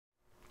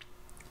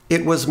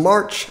It was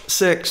March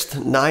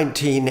 6th,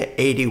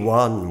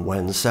 1981,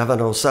 when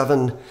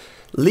 707,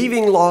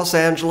 leaving Los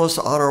Angeles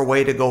on our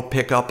way to go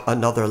pick up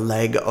another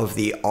leg of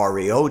the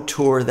REO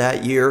tour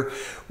that year,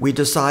 we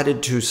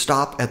decided to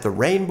stop at the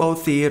Rainbow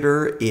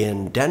Theater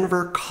in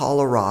Denver,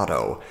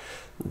 Colorado.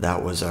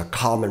 That was a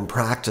common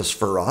practice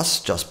for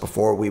us. Just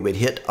before we would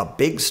hit a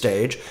big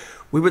stage,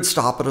 we would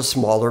stop at a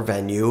smaller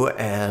venue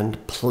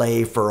and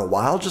play for a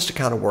while just to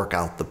kind of work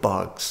out the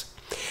bugs.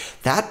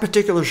 That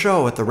particular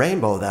show at the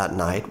Rainbow that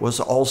night was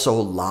also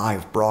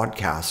live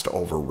broadcast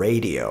over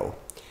radio.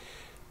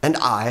 And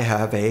I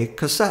have a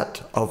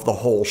cassette of the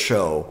whole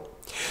show.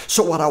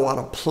 So what I want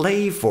to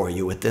play for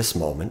you at this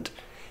moment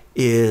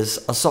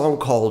is a song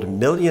called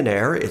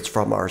Millionaire. It's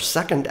from our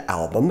second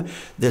album.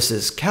 This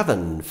is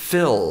Kevin,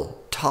 Phil,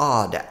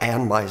 Todd,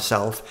 and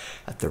myself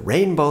at the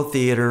Rainbow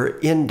Theater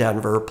in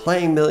Denver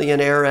playing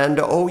Millionaire. And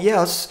oh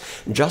yes,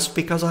 just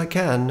because I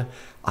can,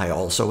 I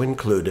also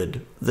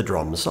included the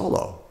drum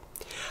solo.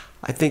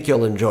 I think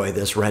you'll enjoy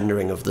this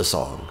rendering of the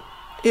song.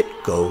 It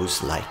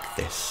goes like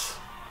this.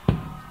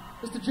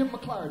 Mr. Jim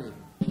McClarty.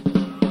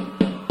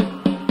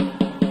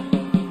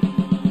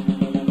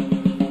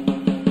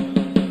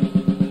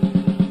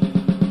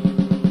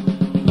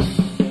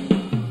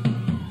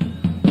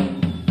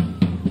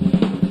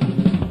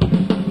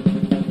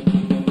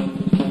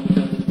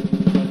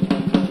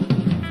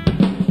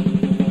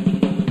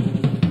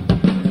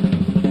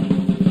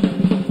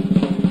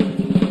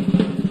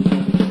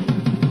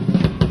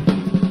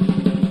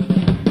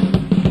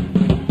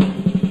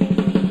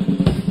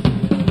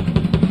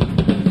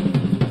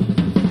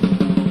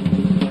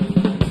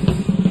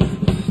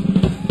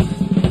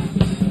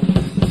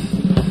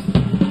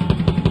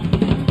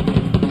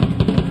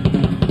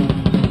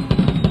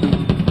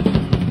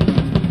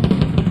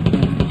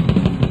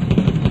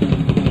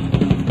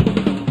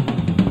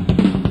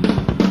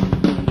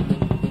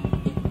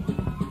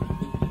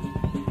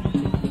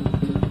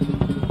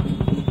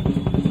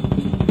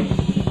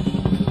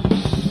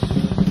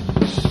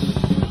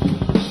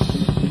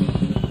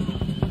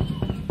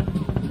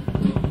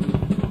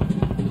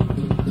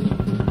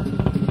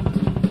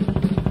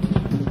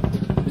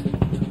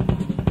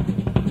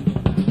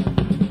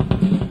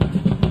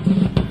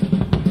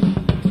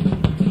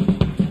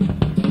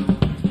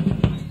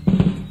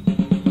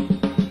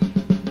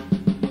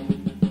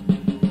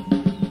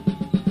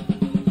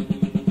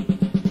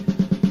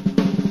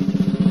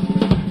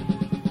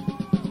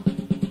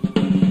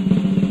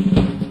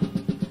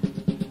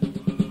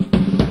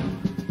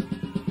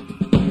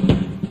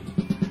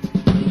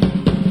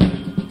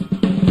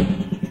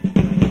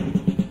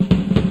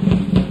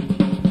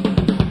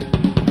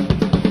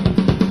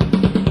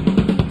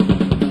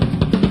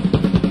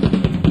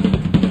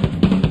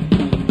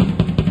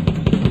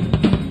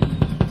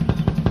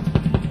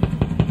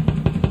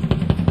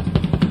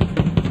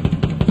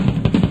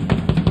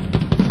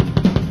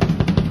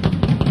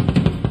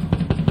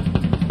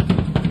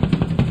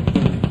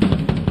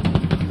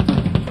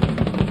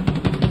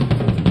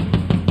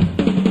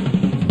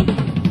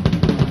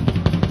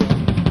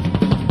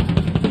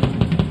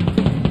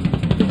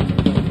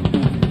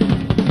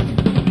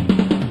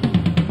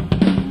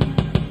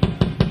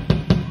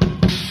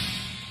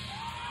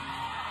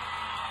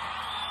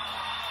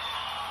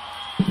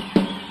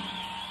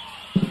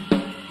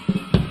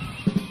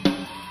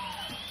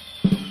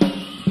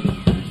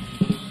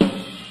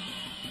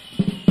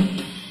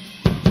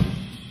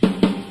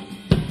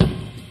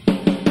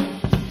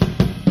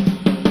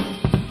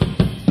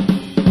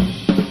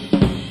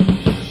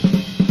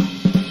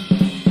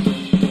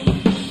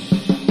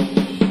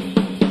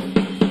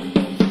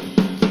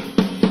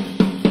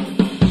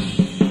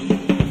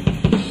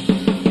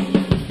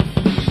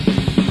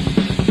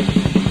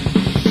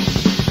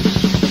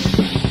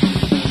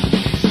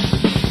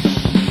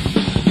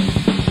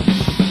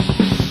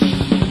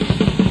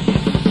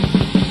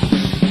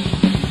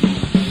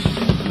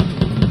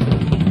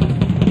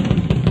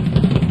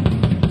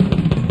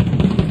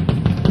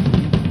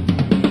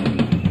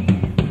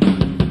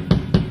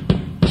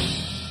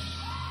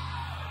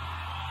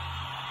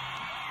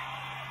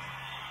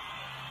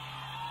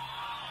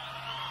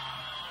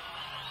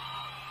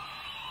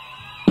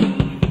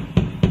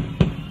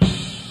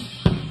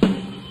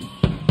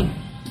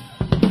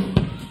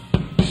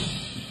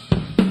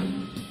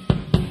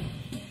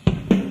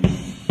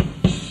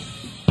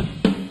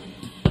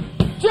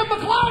 Jim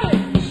McClarty!